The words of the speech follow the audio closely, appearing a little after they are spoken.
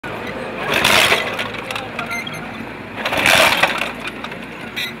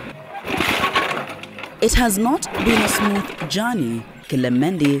It has not been a smooth journey.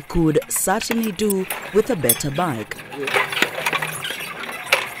 Kilemendi could certainly do with a better bike.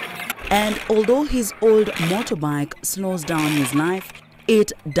 And although his old motorbike slows down his life,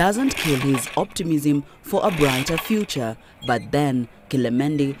 it doesn't kill his optimism for a brighter future. But then,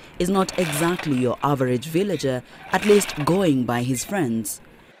 Kilemendi is not exactly your average villager, at least going by his friends.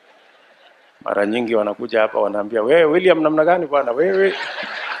 Mara nyingi wanakuja hapa wanaambia, wewe William namna gani bwana wewe?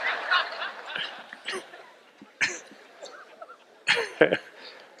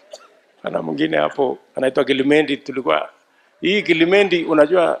 Ana mwingine hapo anaitwa Kilemendi. Tulikuwa hii Kilemendi,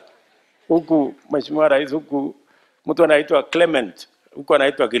 unajua huku Mheshimiwa Rais, huku mtu anaitwa Clement, huku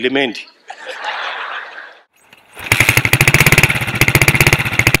anaitwa Kilemendi.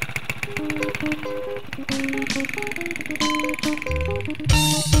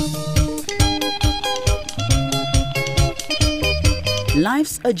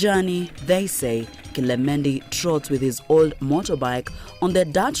 Life's a journey, they say. Kilemendi trots with his old motorbike on the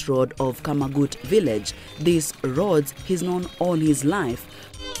dirt road of Kamagut village. These roads he's known all his life.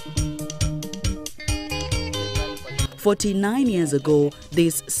 49 years ago,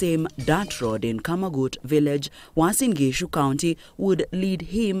 this same dirt road in Kamagut village, Uasin Gishu County, would lead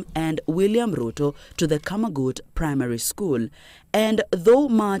him and William Ruto to the Kamagut primary school. And though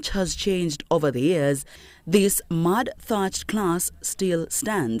much has changed over the years, this mud-thatched class still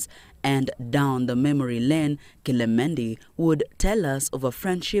stands. And down the memory lane, Kilemendi would tell us of a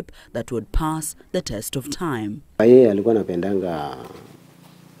friendship that would pass the test of time. Yeye alikuwa anapendanga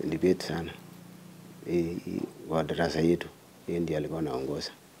debate sana. Wa darasa yetu, yeye ndiye alikuwa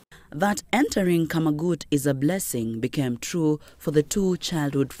anaongoza. That entering Kamagut is a blessing became true for the two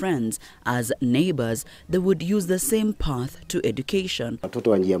childhood friends. As neighbors, they would use the same path to education.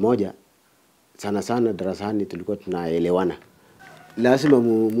 Watoto wa njia moja, sana sana darasani tulikuwa tunaelewana. Lazima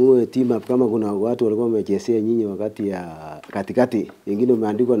muwe team up. Kama kuna watu walikuwa wamechezea nyinyi wakati ya katikati, wengine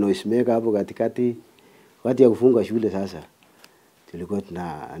umeandikwa noise maker hapo katikati, wakati ya kufunga shule sasa tulikuwa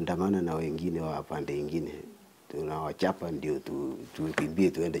tunaandamana na wengine wa pande nyingine, tunawachapa ndio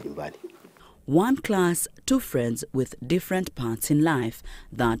tukimbie tuende nyumbani. One class, two friends with different paths in life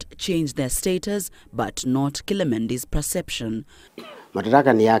that changed their status but not Kilemendi's perception.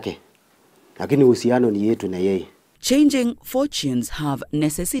 Madaraka ni yake, lakini uhusiano ni yetu na yeye. Changing fortunes have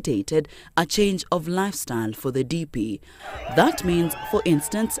necessitated a change of lifestyle for the DP. That means, for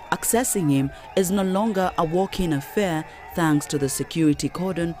instance, accessing him is no longer a walk-in affair thanks to the security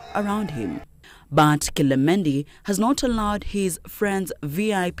cordon around him. But Kilemendi has not allowed his friends'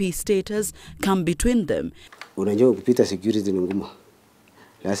 VIP status come between them. Unajua kupita security ni ngumu.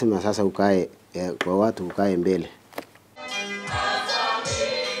 Lazima sasa ukae kwa watu ukae mbele.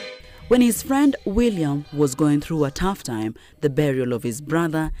 When his friend William was going through a tough time, the burial of his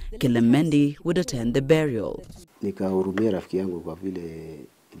brother, Kilemendi would attend the burial. Nikahurumia rafiki yangu kwa vile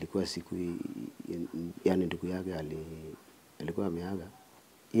ilikuwa siku yani ndugu yake alikuwa ameaga.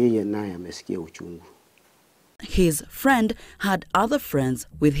 Yeye naye amesikia uchungu. His friend had other friends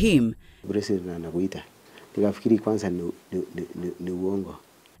with him. President anakuita. Nikafikiri kwanza ni uongo.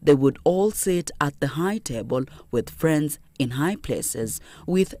 They would all sit at the high table with friends in high places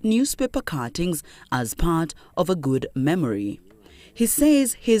with newspaper cuttings as part of a good memory. He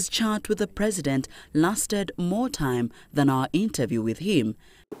says his chat with the president lasted more time than our interview with him.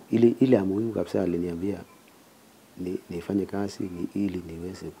 Ile amuhimu kabisa aliniambia nifanye kazi ili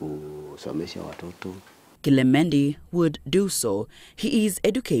niweze kusomesha watoto. Kilemendi would do so. He is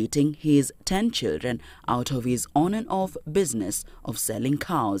educating his 10 children out of his on and off business of selling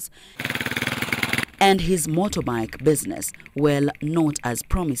cows. And his motorbike business, well, not as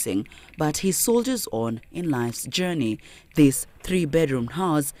promising, but he soldiers on in life's journey. This 3-bedroom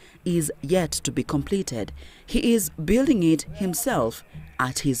house is yet to be completed. He is building it himself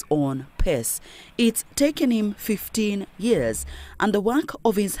at his own pace. It's taken him 15 years, and the work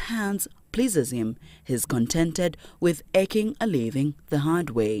of his hands pleases him. He's contented with eking a living the hard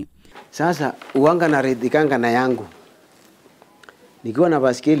way. Sasa uwanga naridhikanga na yangu. Nikiwa na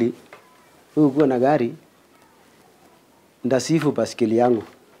baskeli, ukiwa na gari, ndasifu baskeli yangu.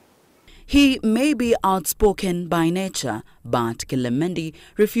 He may be outspoken by nature, but Kilemendi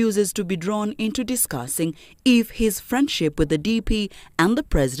refuses to be drawn into discussing if his friendship with the DP and the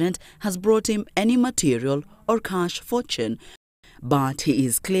president has brought him any material or cash fortune. But he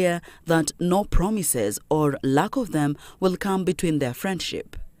is clear that no promises or lack of them will come between their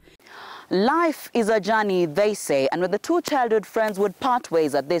friendship. Life is a journey, they say, and with the two childhood friends would part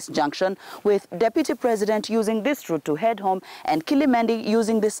ways at this junction, with Deputy President using this route to head home and Kilemendi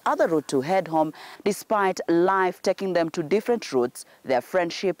using this other route to head home. Despite life taking them to different routes, their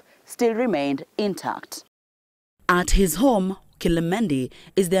friendship still remained intact. At his home, Kilemendi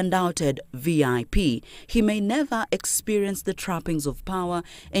is the undoubted VIP. He may never experience the trappings of power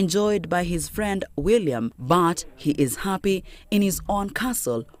enjoyed by his friend William, but he is happy in his own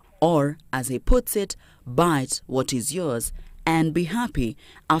castle, or, as he puts it, bite what is yours and be happy.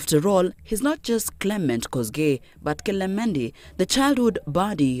 After all, he's not just Clement Kosgei, but Kilemendi, the childhood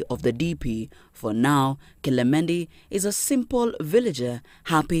buddy of the DP. For now, Kilemendi is a simple villager,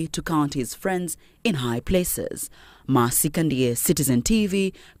 happy to count his friends in high places. Mercy Kandie, Citizen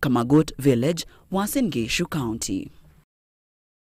TV, Kamagut Village, Uasin Gishu County.